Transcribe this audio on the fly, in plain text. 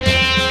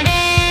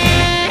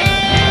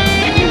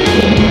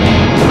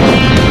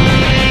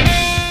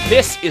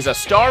This is a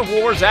Star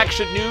Wars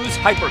Action News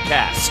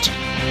Hypercast.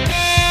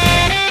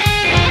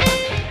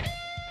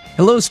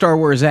 Hello, Star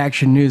Wars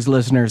Action News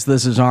listeners.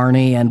 This is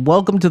Arnie, and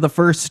welcome to the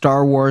first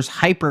Star Wars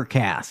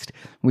Hypercast.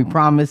 We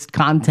promised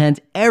content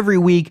every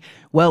week.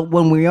 Well,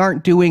 when we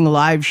aren't doing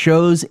live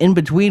shows in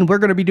between, we're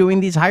going to be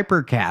doing these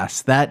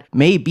Hypercasts that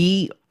may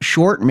be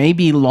short, may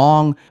be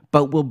long,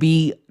 but will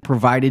be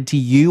provided to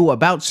you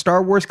about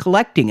Star Wars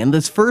collecting. And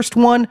this first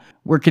one,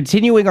 we're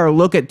continuing our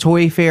look at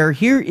Toy Fair.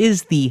 Here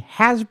is the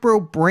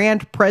Hasbro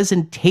brand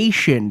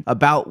presentation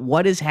about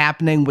what is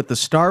happening with the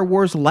Star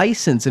Wars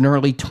license in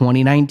early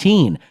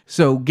 2019.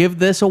 So give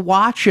this a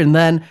watch, and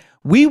then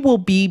we will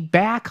be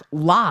back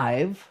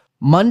live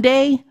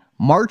Monday,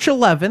 March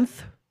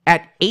 11th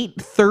at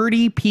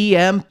 8:30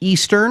 p.m.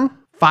 Eastern,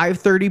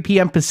 5:30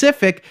 p.m.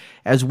 Pacific,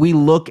 as we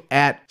look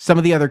at some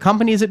of the other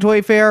companies at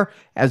Toy Fair,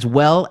 as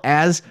well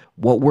as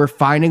what we're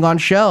finding on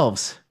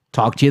shelves.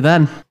 Talk to you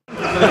then. We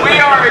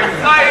are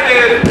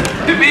excited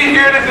to be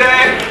here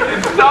today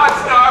and thought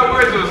Star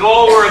Wars was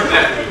all worth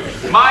it.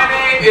 My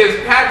name is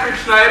Patrick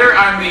Schneider.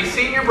 I'm the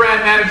Senior Brand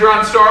Manager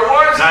on Star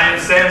Wars. I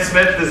am Sam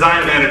Smith,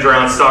 Design Manager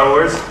on Star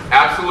Wars.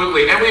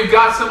 Absolutely. And we've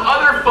got some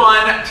other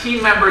fun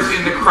team members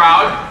in the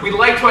crowd. We'd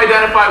like to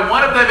identify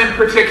one of them in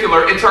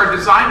particular. It's our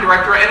Design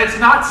Director, and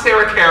it's not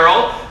Sarah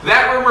Carroll.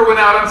 That rumor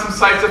went out on some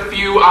sites a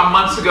few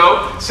months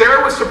ago. Sarah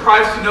was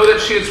surprised to know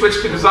that she had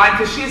switched to design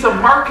because she's a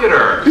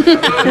marketer. So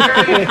it's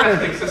very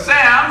interesting. So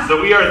Sam.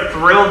 So we are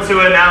thrilled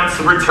to announce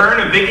the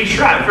return of Vicky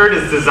Stratford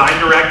as Design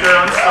Director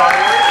on Star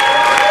Wars.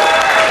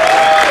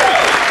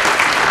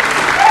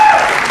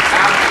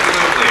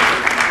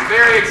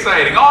 Very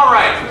exciting. All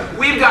right,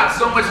 we've got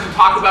so much to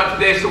talk about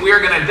today, so we are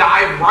going to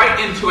dive right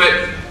into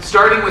it,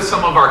 starting with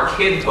some of our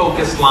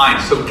kid-focused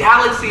lines. So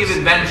Galaxy of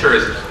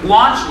Adventures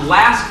launched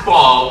last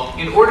fall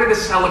in order to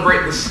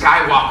celebrate the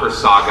Skywalker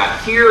saga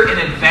here in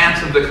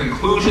advance of the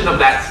conclusion of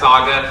that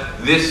saga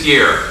this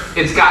year.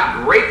 It's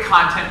got great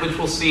content, which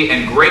we'll see,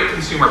 and great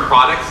consumer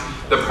products.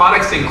 The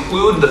products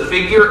include the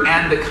figure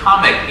and the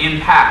comic in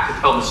pack to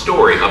tell the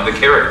story of the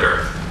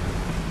character.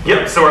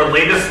 Yep, so our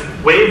latest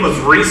wave was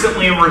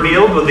recently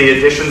revealed with the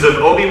additions of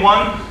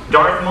Obi-Wan,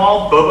 Darth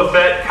Maul, Boba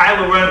Fett,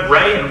 Kylo Ren,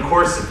 Rey, and of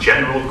course,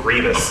 General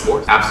Grievous. Of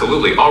course,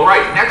 absolutely. All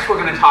right, next we're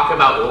going to talk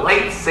about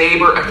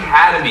Lightsaber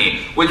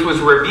Academy, which was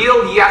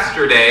revealed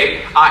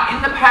yesterday.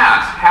 In the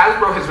past,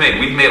 Hasbro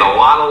we've made a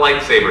lot of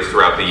lightsabers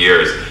throughout the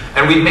years,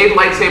 and we've made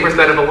lightsabers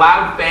that have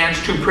allowed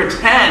fans to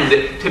pretend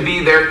to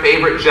be their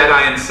favorite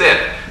Jedi and Sith.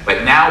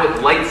 But now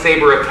with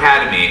Lightsaber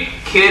Academy,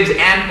 kids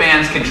and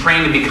fans can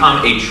train to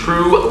become a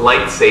true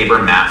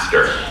lightsaber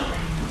master.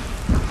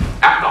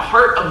 At the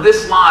heart of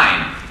this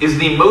line is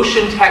the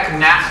Motion Tech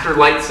Master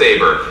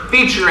Lightsaber,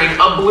 featuring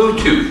a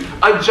Bluetooth,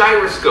 a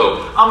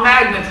gyroscope, a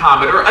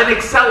magnetometer, an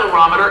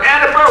accelerometer,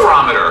 and a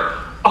barometer.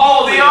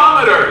 All the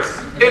ometers!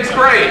 It's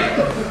great!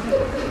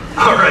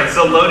 Alright,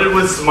 so loaded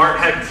with Smart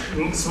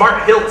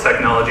Hilt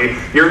technology,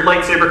 your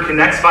lightsaber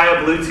connects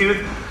via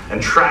Bluetooth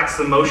and tracks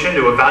the motion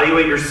to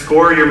evaluate your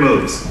score or your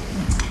moves.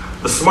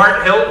 The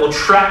Smart Hilt will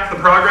track the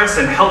progress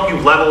and help you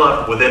level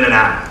up within an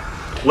app.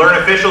 Learn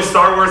official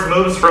Star Wars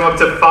moves from up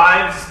to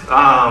five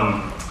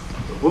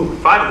of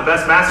the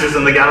best masters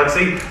in the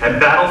galaxy, and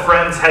battle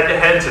friends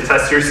head-to-head to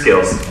test your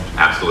skills.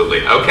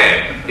 Absolutely.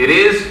 Okay, it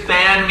is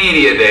Fan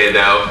Media Day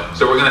though,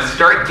 so we're going to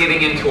start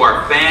getting into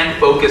our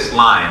fan-focused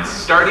lines,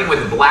 starting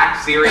with Black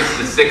Series,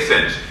 the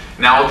 6-inch.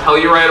 Now, I'll tell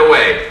you right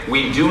away,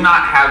 we do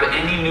not have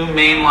any new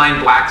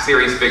mainline Black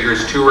Series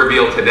figures to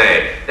reveal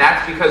today.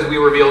 That's because we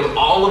revealed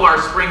all of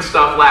our spring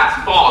stuff last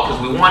fall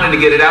because we wanted to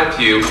get it out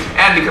to you,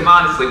 and because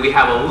honestly, we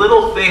have a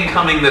little thing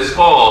coming this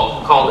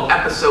fall called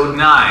Episode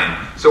 9.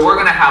 So we're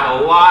going to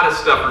have a lot of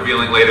stuff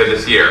revealing later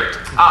this year.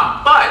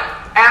 But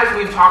as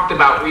we've talked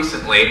about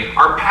recently,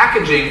 our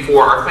packaging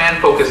for our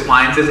fan-focused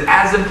lines is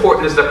as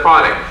important as the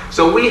product.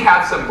 So we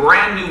have some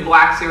brand new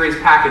Black Series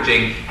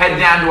packaging. Head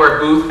down to our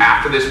booth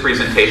after this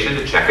presentation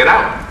to check it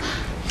out.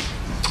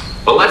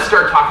 But let's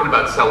start talking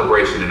about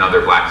Celebration and other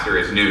Black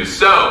Series news.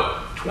 So,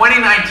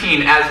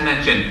 2019, as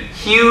mentioned,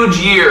 huge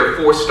year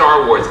for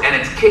Star Wars, and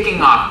it's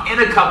kicking off in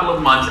a couple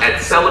of months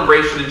at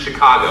Celebration in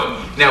Chicago.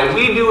 Now,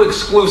 we do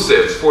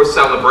exclusives for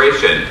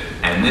Celebration,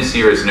 and this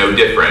year is no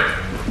different.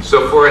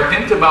 So for a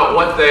hint about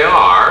what they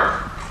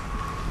are,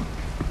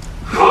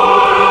 speaking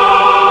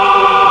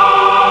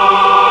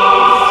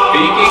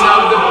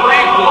of the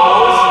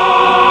prequels,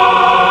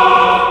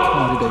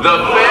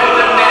 The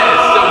Phantom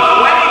Menace. So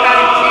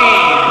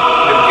 2019,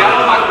 I've got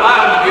to talk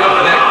loud to be over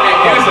that great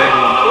music.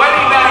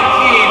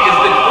 2019 is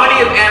the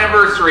 20th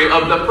anniversary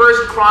of the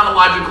first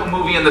chronological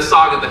movie in the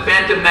saga, The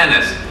Phantom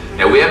Menace.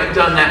 Now, we haven't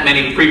done that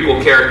many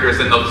prequel characters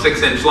in the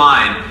 6-inch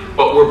line,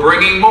 but we're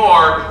bringing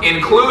more,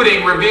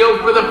 including, revealed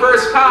for the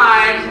first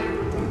time,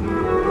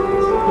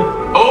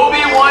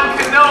 Obi-Wan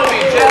Kenobi,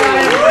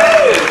 Jedi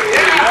Apprentice.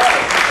 Yeah!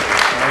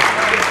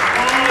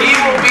 He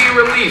will be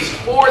released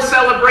for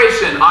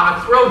Celebration on a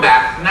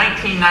throwback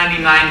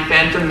 1999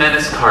 Phantom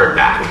Menace card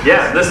back.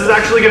 Yeah, this is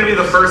actually going to be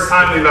the first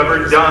time we've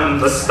ever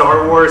done a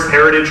Star Wars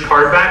Heritage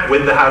card back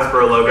with the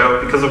Hasbro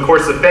logo, because of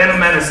course the Phantom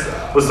Menace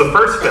was the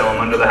first film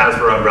under the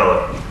Hasbro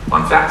umbrella.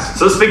 Fun facts.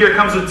 So this figure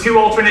comes with 2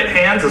 alternate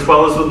hands, as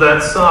well as with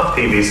that soft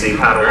PVC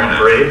Padawan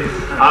braid.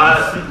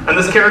 And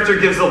this character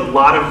gives a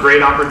lot of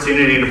great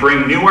opportunity to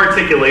bring new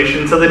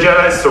articulation to the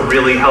Jedis to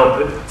really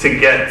help to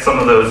get some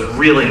of those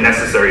really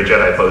necessary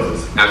Jedi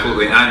poses.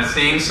 Absolutely. And I'm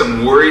seeing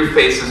some worried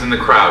faces in the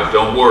crowd.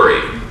 Don't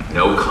worry.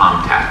 No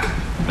contact.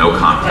 No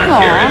contact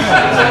here.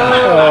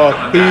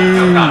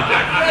 No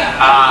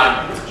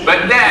contact.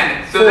 But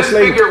then, so this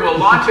figure will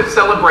launch at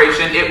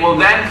Celebration. It will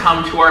then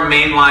come to our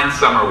mainline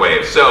Summer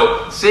Wave.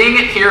 So seeing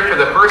it here for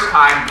the first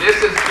time, this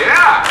is,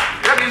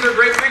 these are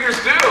great figures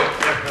too.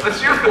 Let's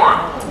cheer for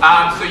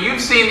them. So you've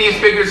seen these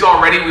figures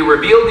already. We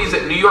revealed these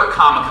at New York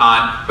Comic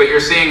Con, but you're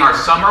seeing our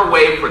Summer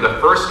Wave for the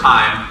first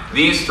time.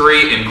 These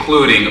 3,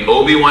 including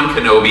Obi-Wan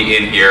Kenobi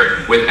in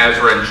here with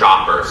Ezra and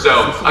Chopper.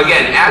 So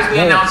again, as we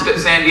announced at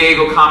San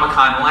Diego Comic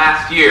Con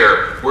last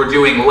year, we're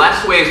doing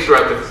less waves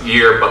throughout the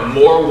year, but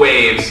more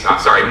waves,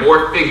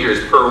 more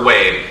figures per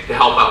wave to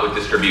help out with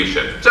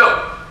distribution.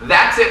 So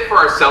that's it for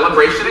our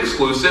Celebration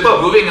exclusive.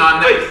 Moving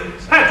on. Wait,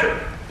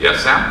 Patrick.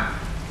 Yes, Sam?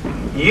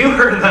 You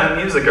heard that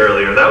music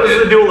earlier. That was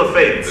the Duel of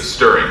Fates. The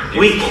stirring.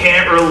 We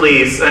can't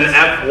release an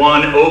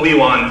F1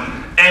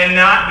 Obi-Wan and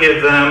not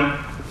give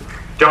them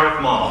Darth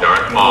Maul.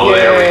 Darth Maul,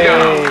 there we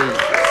go.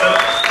 So,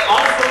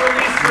 also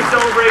released for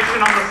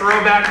Celebration on the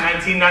throwback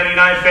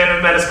 1999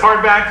 Phantom Menace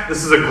card back.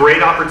 This is a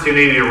great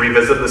opportunity to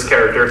revisit this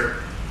character.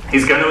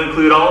 He's going to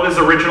include all of his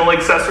original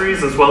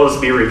accessories as well as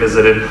be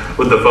revisited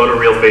with the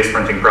photoreal face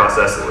printing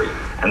process.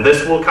 And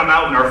this will come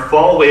out in our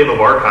fall wave of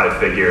archive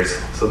figures.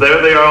 So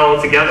there they are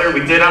all together. We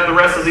did have the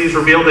rest of these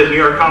revealed at New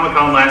York Comic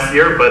Con last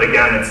year, but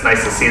again, it's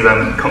nice to see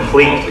them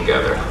complete. All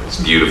together.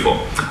 It's beautiful.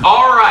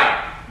 All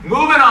right.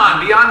 Moving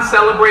on, beyond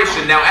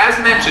Celebration. Now, as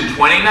mentioned,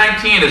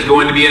 2019 is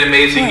going to be an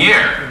amazing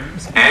year.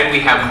 And we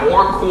have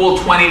more cool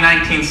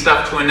 2019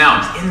 stuff to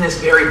announce in this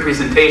very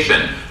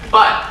presentation.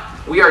 But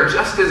we are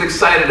just as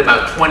excited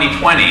about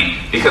 2020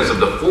 because of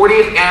the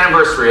 40th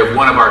anniversary of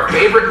one of our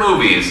favorite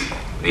movies,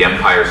 The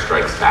Empire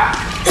Strikes Back.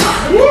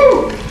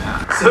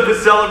 So to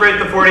celebrate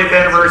the 40th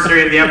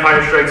anniversary of The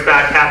Empire Strikes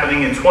Back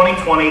happening in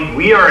 2020,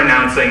 we are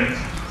announcing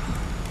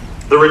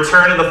the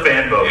return of the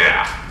fan vote.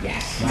 Yeah.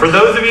 For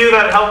those of you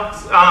that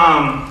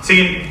helped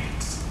to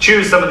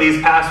choose some of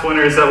these past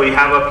winners that we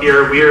have up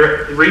here,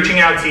 we're reaching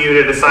out to you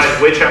to decide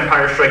which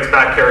Empire Strikes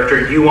Back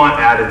character you want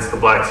added to the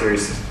Black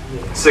Series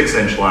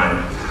 6-inch line.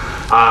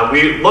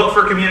 We look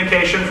for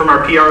communication from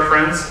our PR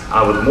friends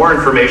with more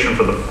information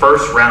for the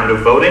first round of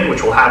voting,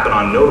 which will happen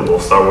on notable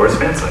Star Wars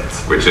fan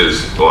sites. Which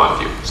is a lot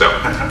of you. So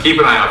keep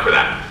an eye out for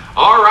that.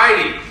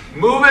 Alrighty,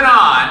 moving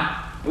on.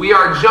 We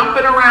are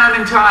jumping around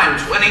in time,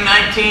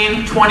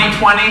 2019,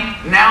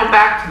 2020, now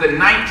back to the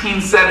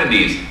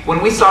 1970s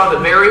when we saw the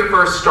very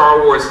first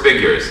Star Wars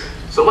figures.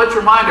 So let's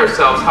remind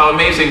ourselves how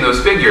amazing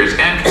those figures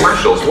and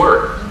commercials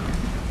were.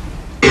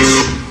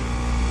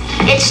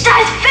 It's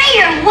Darth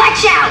Vader,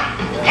 watch out!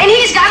 And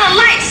he's got a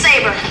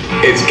lightsaber.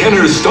 It's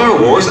Kenner's Star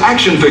Wars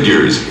action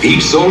figures,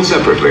 each sold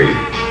separately.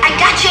 I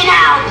got you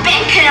now,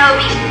 Ben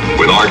Kenobi.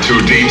 With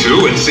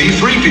R2-D2 and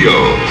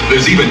C-3PO,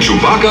 there's even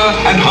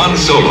Chewbacca and Han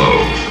Solo.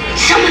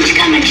 Someone's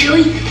coming,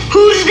 Chewie.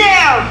 Who's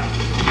there?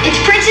 It's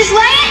Princess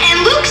Leia and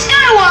Luke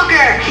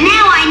Skywalker.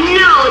 Now I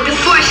know the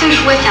Force is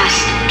with us.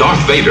 Darth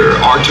Vader,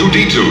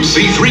 R2-D2,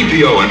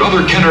 C-3PO, and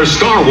other Kenner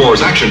Star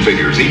Wars action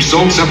figures, each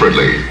sold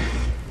separately.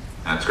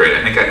 That's great.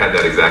 I think I had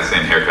that exact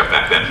same haircut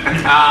back then.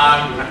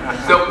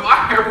 So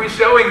why are we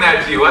showing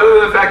that to you,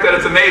 other than the fact that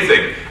it's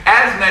amazing?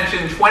 As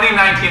mentioned,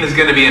 2019 is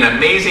going to be an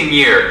amazing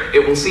year.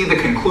 It will see the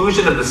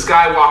conclusion of the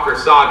Skywalker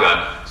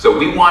saga. So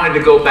we wanted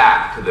to go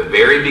back to the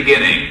very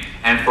beginning.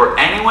 And for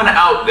anyone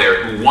out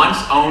there who once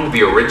owned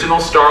the original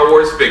Star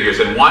Wars figures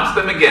and wants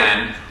them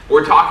again,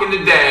 we're talking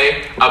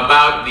today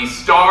about the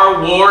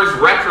Star Wars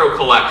Retro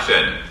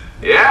Collection.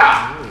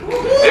 Yeah. There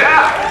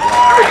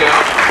we go.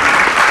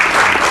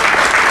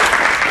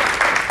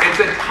 It's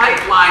a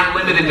tight line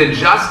limited to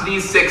just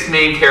these 6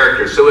 main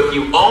characters. So if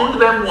you owned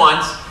them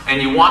once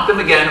and you want them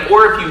again,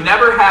 or if you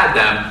never had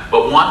them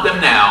but want them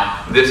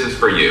now, this is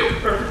for you.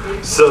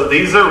 So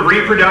these are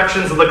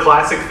reproductions of the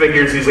classic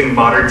figures using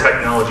modern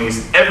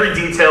technologies. Every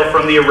detail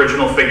from the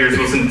original figures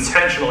was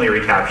intentionally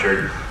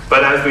recaptured.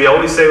 But as we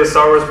always say with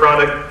Star Wars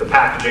product, the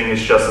packaging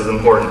is just as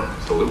important.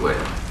 Absolutely.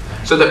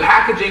 So the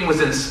packaging was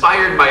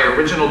inspired by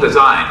original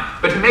design,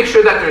 but to make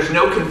sure that there's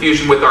no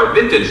confusion with our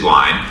vintage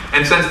line,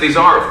 and since these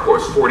are, of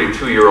course,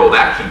 42-year-old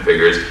action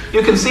figures,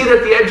 you can see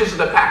that the edges of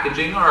the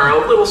packaging are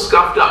a little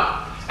scuffed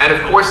up. And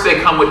of course, they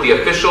come with the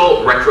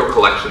official Retro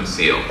Collection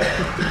seal.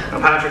 Now,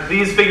 Patrick,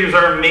 these figures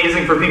are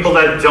amazing for people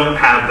that don't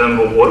have them,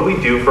 but what do we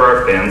do for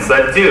our fans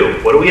that do?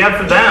 What do we have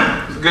for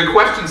them? It's a good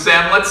question,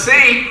 Sam. Let's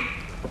see.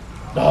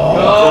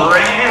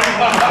 Brand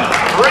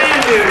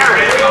new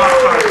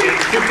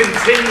to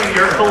continue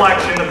your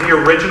collection of the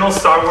original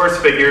Star Wars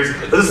figures.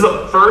 This is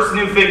the first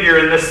new figure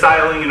in this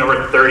styling in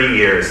over 30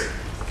 years.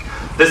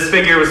 This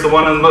figure was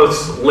one of the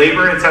most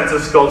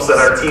labor-intensive sculpts that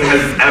our team has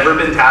ever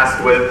been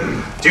tasked with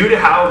due to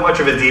how much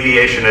of a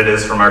deviation it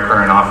is from our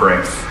current offering.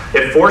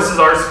 It forces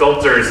our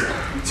sculptors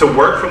to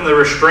work from the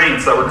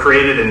restraints that were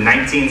created in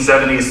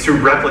 1970s to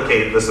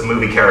replicate this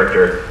movie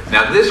character.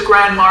 Now this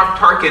Grand Moff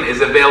Tarkin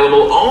is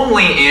available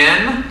only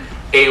in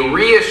a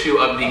reissue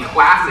of the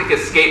classic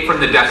Escape from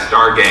the Death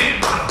Star game.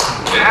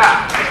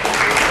 Yeah.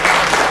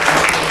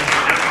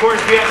 And of course,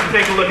 we have to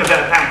take a look at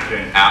that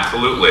packaging.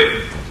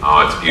 Absolutely.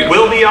 Oh, it's beautiful.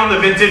 Will be on the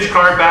vintage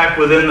card back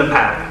within the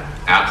pack.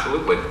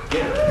 Absolutely.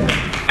 Yeah.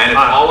 And it's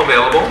all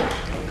available?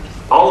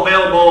 All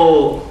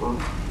available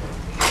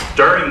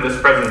during this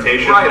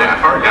presentation. Right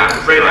after.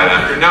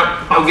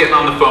 No getting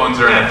on the phones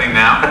or anything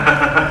now.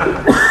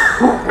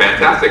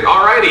 Fantastic.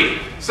 Alrighty.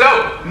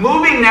 So,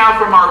 moving now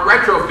from our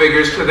retro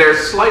figures to their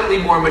slightly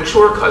more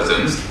mature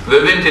cousins, the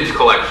Vintage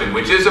Collection,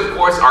 which is, of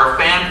course, our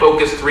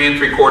fan-focused 3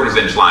 3/4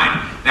 inch line.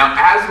 Now,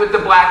 as with the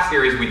Black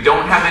Series, we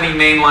don't have any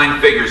mainline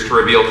figures to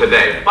reveal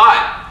today,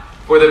 but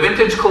for the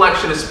Vintage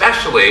Collection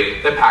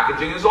especially, the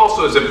packaging is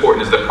also as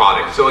important as the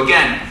product. So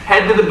again,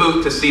 head to the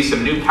booth to see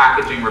some new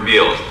packaging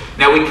reveals.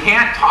 Now, we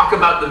can't talk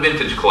about the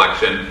Vintage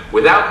Collection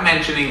without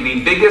mentioning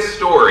the biggest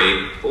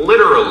story,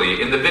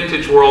 literally, in the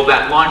vintage world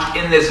that launched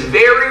in this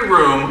very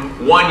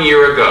room 1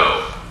 year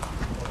ago.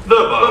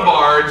 The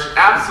Barge,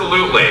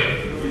 absolutely.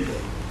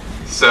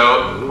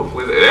 So,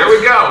 hopefully, there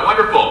we go,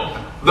 wonderful.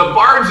 The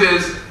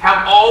barges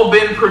have all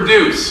been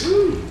produced.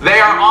 They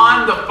are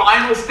on the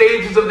final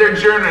stages of their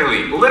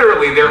journey.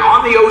 Literally, they're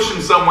on the ocean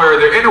somewhere,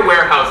 they're in a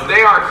warehouse,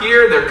 they are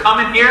here, they're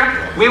coming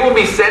here. We will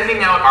be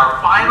sending out our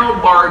final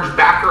barge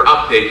backer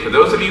update to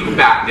those of you who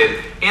backed it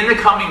in the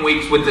coming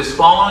weeks with this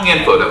following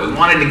info that we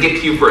wanted to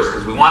get to you first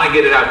because we want to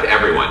get it out to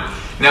everyone.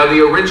 Now,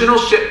 the original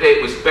ship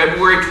date was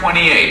February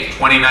 28,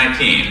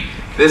 2019.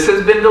 This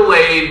has been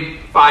delayed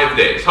 5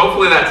 days.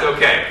 Hopefully that's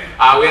okay.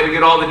 We had to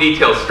get all the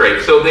details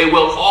straight. So they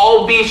will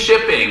all be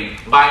shipping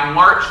by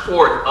March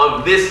 4th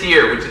of this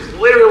year, which is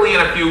literally in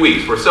a few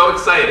weeks. We're so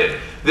excited.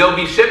 They'll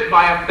be shipped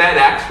via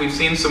FedEx. We've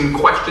seen some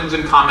questions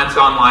and comments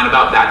online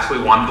about that, so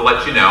we wanted to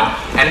let you know.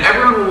 And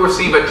everyone will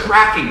receive a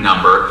tracking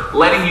number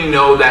letting you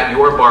know that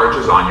your barge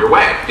is on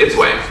its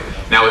way.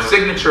 Now, a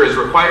signature is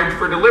required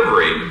for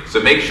delivery,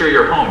 so make sure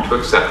you're home to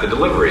accept the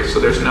delivery, so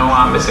there's no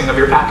missing of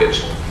your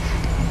package.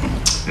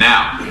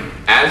 Now,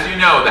 as you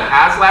know, the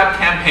HasLab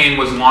campaign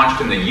was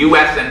launched in the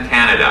US and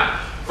Canada.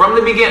 From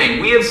the beginning,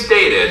 we have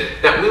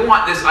stated that we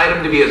want this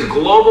item to be as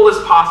global as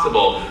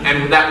possible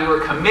and that we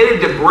were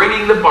committed to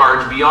bringing the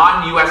barge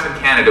beyond US and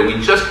Canada.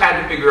 We just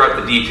had to figure out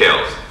the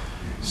details.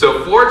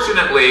 So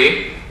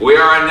fortunately, we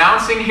are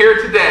announcing here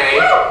today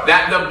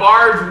that the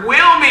barge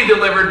will be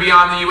delivered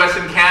beyond the US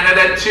and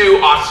Canada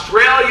to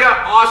Australia,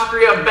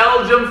 Austria,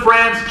 Belgium,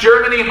 France,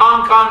 Germany,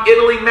 Hong Kong,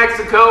 Italy,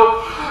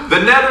 Mexico, the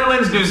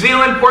Netherlands, New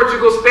Zealand,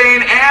 Portugal,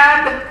 Spain,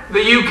 and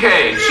the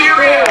UK.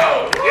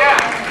 Cheerio! Yeah.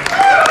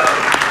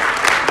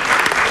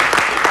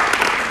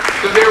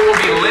 So there will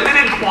be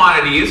limited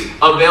quantities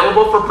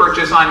available for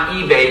purchase on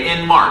eBay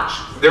in March.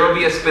 There will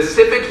be a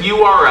specific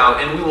URL,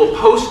 and we will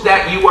post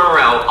that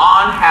URL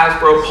on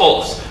Hasbro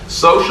Pulse,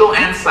 social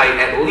and site,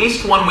 at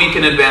least 1 week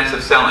in advance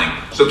of selling.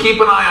 So keep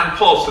an eye on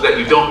Pulse so that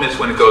you don't miss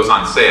when it goes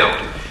on sale.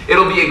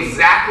 It'll be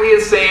exactly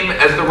the same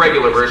as the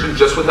regular version,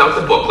 just without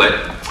the booklet,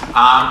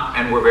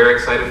 and we're very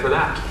excited for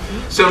that.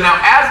 So now,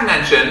 as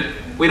mentioned,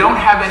 we don't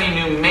have any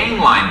new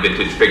mainline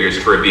vintage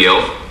figures to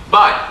reveal,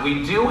 but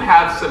we do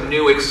have some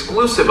new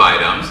exclusive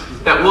items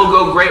that will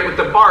go great with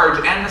the barge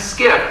and the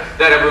skiff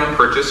that everyone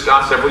purchased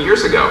several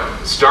years ago.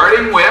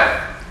 Starting with,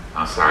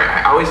 oh sorry,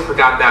 I always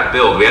forgot that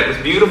build. We had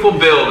this beautiful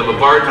build of a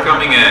barge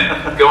coming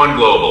in, going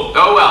global.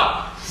 Oh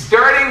well.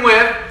 Starting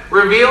with,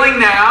 revealing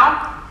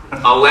now,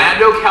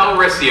 Lando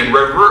Calrissian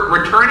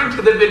returning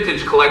to the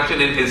Vintage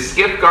Collection in his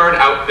skiff guard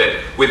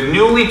outfit with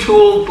newly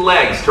tooled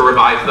legs to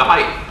revise the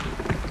height.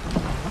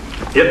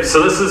 Yep,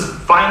 so this is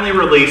finally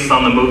released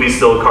on the movie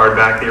still card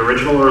back. The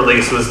original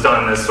release was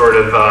done as sort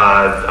of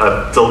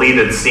a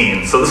deleted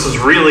scene. So this is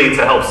really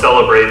to help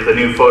celebrate the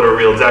new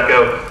photoreal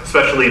deco,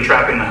 especially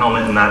trapping the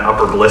helmet in that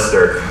upper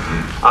blister.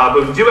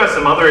 But we do have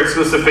some other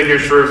exclusive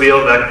figures to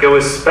reveal that go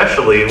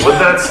especially with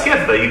that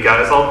skiff that you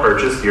guys all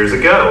purchased years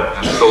ago.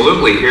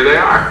 Absolutely, here they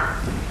are.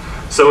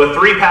 So a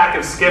 3-pack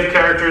of skiff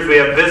characters. We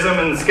have Vism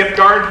and Skiff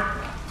Guard,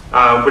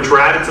 which were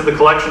added to the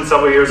collection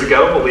several years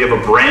ago, but we have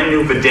a brand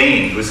new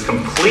Vidane, who's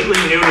completely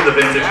new to the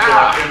Vintage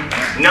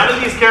Collection. None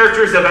of these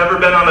characters have ever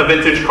been on a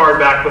Vintage card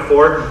back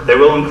before. They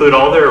will include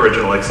all their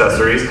original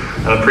accessories,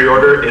 and the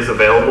pre-order is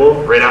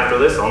available right after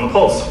this on the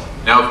Pulse.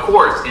 Now, of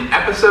course, in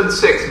Episode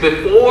 6,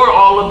 before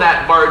all of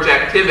that barge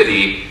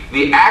activity,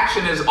 the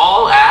action is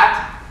all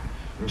at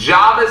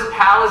Jabba's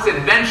Palace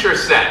Adventure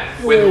Set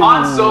with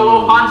Han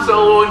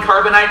Solo and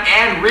Carbonite,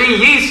 and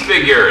Ree-Yeast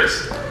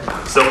figures.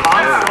 So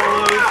Han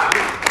Solo...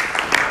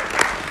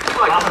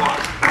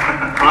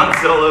 Han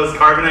Solo's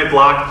carbonite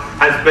block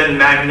has been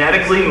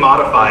magnetically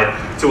modified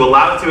to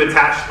allow it to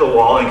attach to the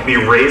wall and can be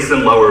raised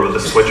and lowered with a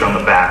switch on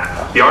the back.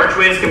 The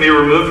archways can be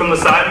removed from the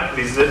side and can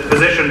be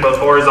positioned both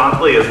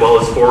horizontally as well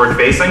as forward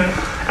facing.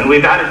 And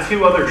we've added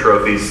 2 other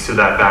trophies to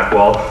that back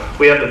wall.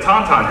 We have the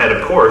Tauntaun head,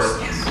 of course,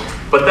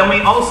 but then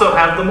we also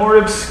have the more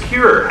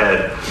obscure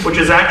head, which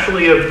is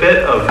actually a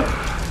bit of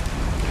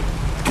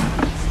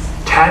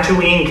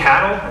Tatooine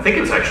cattle. I think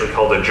it's actually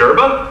called a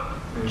Jerba.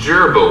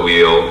 Gerba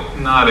wheel,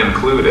 not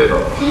included.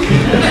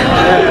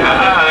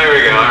 There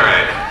we go, all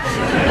right.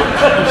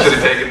 Should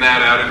have taken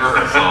that out in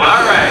rehearsal.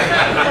 All right,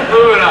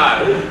 moving on.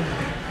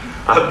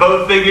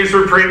 Both figures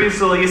were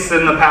previously released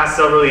in the past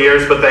several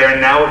years, but they are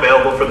now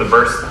available for the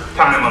first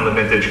time on the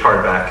vintage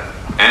card back.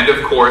 And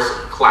of course,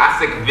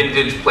 classic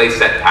vintage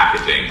playset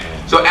packaging.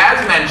 So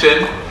as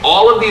mentioned,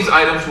 all of these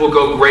items will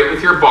go great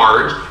with your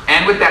barge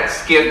and with that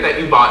skiff that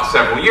you bought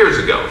several years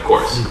ago, of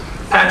course.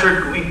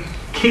 Patrick, we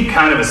keep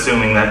kind of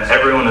assuming that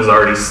everyone has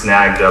already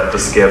snagged up the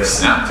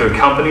skiffs to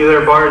accompany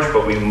their barge,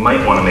 but we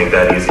might want to make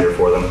that easier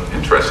for them.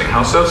 Interesting.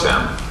 How so,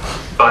 Sam?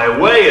 By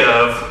way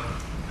of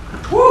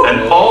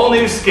an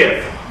all-new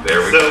skiff.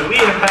 There we go. So we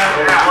have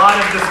had a lot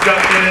of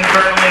discussion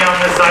internally on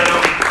this item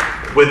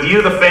with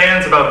you, the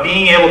fans, about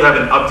being able to have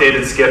an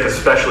updated skiff,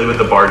 especially with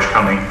the barge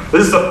coming.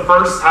 This is the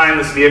first time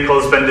this vehicle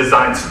has been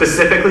designed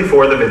specifically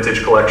for the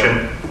vintage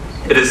collection.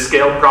 It is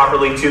scaled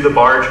properly to the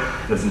barge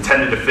and is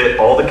intended to fit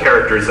all the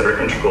characters that are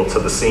integral to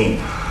the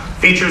scene.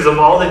 Features of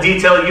all the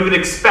detail you would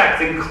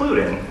expect,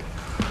 including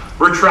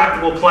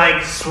retractable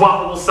plank,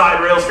 swappable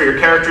side rails for your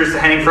characters to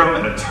hang from,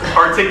 and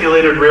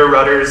articulated rear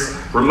rudders,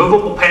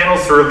 removable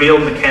panels to reveal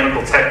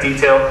mechanical tech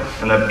detail,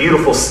 and that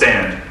beautiful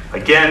stand.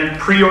 Again,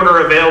 pre-order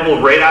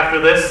available right after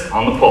this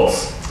on the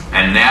Pulse.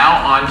 And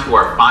now on to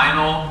our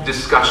final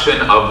discussion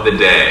of the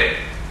day.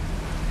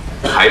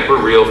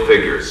 Hyper-real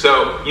figures.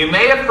 So you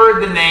may have heard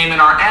the name in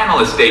our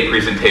Analyst Day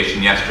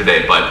presentation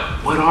yesterday, but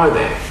what are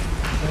they?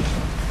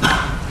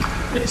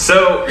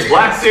 So,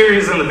 Black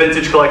Series and the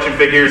Vintage Collection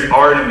figures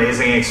are an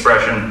amazing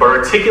expression, but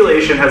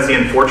articulation has the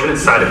unfortunate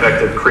side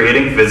effect of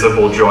creating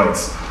visible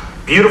joints.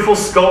 Beautiful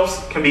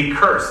sculpts can be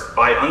cursed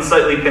by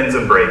unsightly pins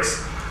and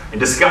breaks. In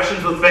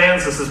discussions with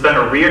fans, this has been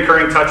a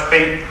reoccurring touch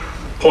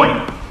point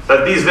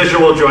that these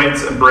visual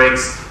joints and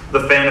breaks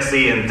the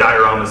fantasy and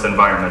dioramas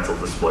environmental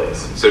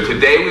displays. So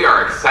today we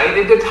are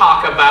excited to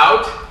talk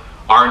about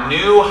our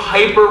new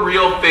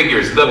hyper-real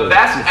figures, the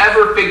best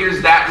ever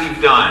figures that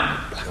we've done.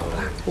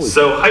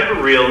 So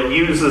Hyper-Real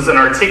uses an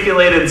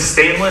articulated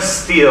stainless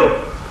steel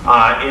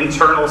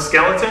internal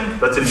skeleton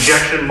that's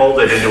injection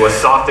molded into a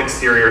soft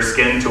exterior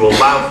skin to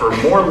allow for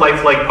more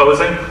lifelike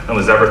posing than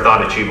was ever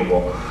thought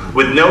achievable.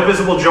 With no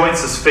visible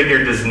joints, this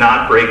figure does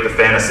not break the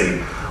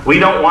fantasy. We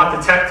don't want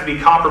the tech to be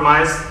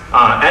compromised,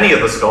 any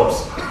of the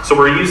sculpts, so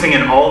we're using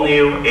an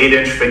all-new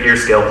 8-inch figure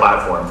scale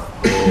platform.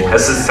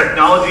 As this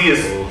technology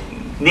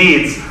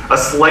needs a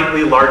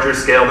slightly larger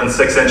scale than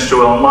 6-inch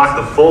to unlock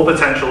the full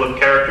potential of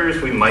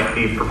characters we might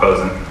be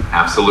proposing.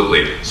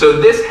 Absolutely. So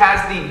this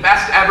has the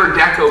best ever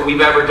deco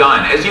we've ever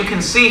done. As you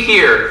can see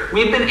here,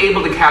 we've been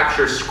able to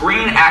capture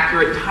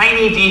screen-accurate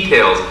tiny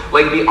details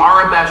like the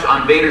Arabesh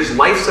on Vader's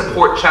life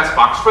support chest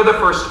box for the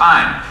first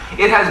time.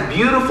 It has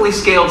beautifully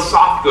scaled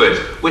soft goods,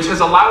 which has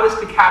allowed us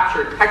to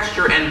capture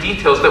texture and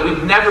details that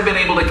we've never been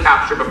able to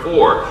capture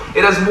before.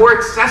 It has more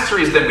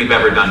accessories than we've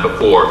ever done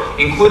before,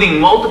 including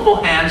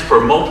multiple hands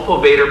for multiple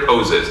Vader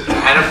poses,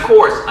 and of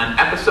course, an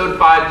Episode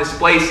 5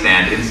 display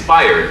stand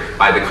inspired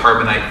by the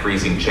carbonite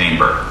freezing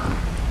chamber.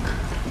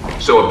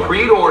 So a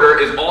pre-order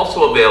is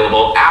also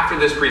available after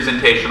this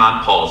presentation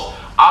on Pulse.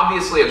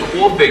 Obviously a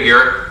cool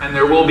figure, and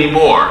there will be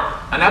more.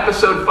 An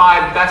Episode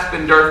 5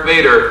 Bespin Darth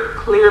Vader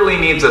clearly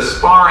needs a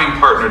sparring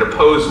partner to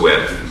pose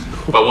with.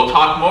 But we'll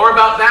talk more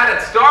about that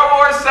at Star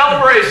Wars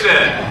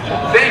Celebration.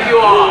 Thank you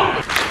all.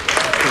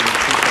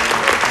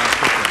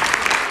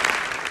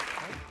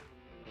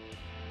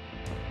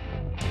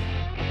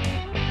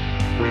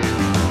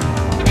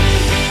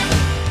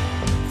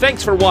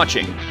 Thanks for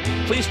watching.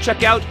 Please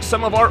check out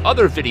some of our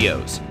other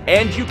videos,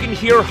 and you can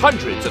hear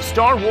hundreds of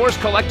Star Wars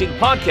collecting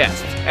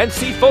podcasts and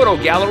see photo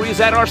galleries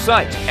at our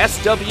site,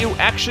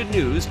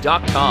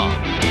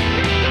 swactionnews.com.